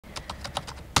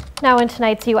Now in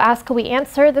tonight's You Ask, We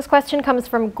Answer, this question comes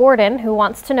from Gordon, who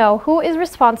wants to know who is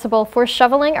responsible for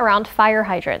shoveling around fire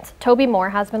hydrants. Toby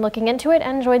Moore has been looking into it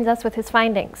and joins us with his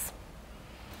findings.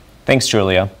 Thanks,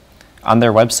 Julia. On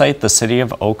their website, the City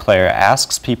of Eau Claire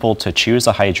asks people to choose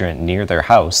a hydrant near their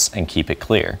house and keep it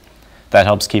clear. That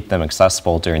helps keep them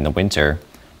accessible during the winter,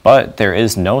 but there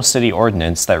is no city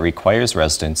ordinance that requires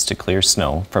residents to clear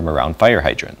snow from around fire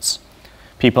hydrants.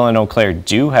 People in Eau Claire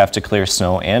do have to clear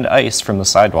snow and ice from the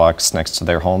sidewalks next to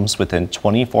their homes within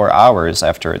 24 hours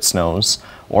after it snows,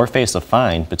 or face a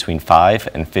fine between $5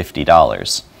 and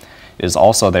 $50. It is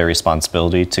also their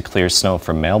responsibility to clear snow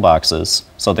from mailboxes,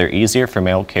 so they're easier for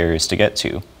mail carriers to get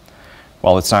to.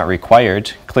 While it's not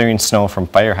required, clearing snow from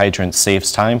fire hydrants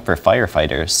saves time for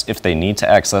firefighters if they need to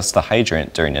access the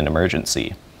hydrant during an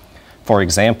emergency. For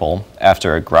example,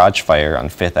 after a garage fire on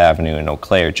 5th Avenue in Eau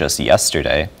Claire just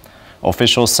yesterday,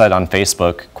 officials said on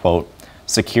Facebook, quote,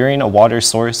 "Securing a water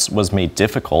source was made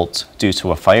difficult due to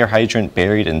a fire hydrant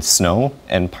buried in snow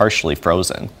and partially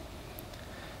frozen."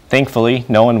 Thankfully,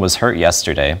 no one was hurt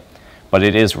yesterday, but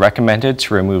it is recommended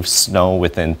to remove snow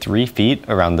within 3 feet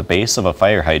around the base of a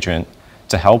fire hydrant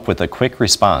to help with a quick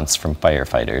response from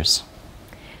firefighters.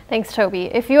 Thanks, Toby.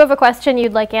 If you have a question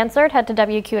you'd like answered, head to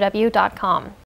WQW.com.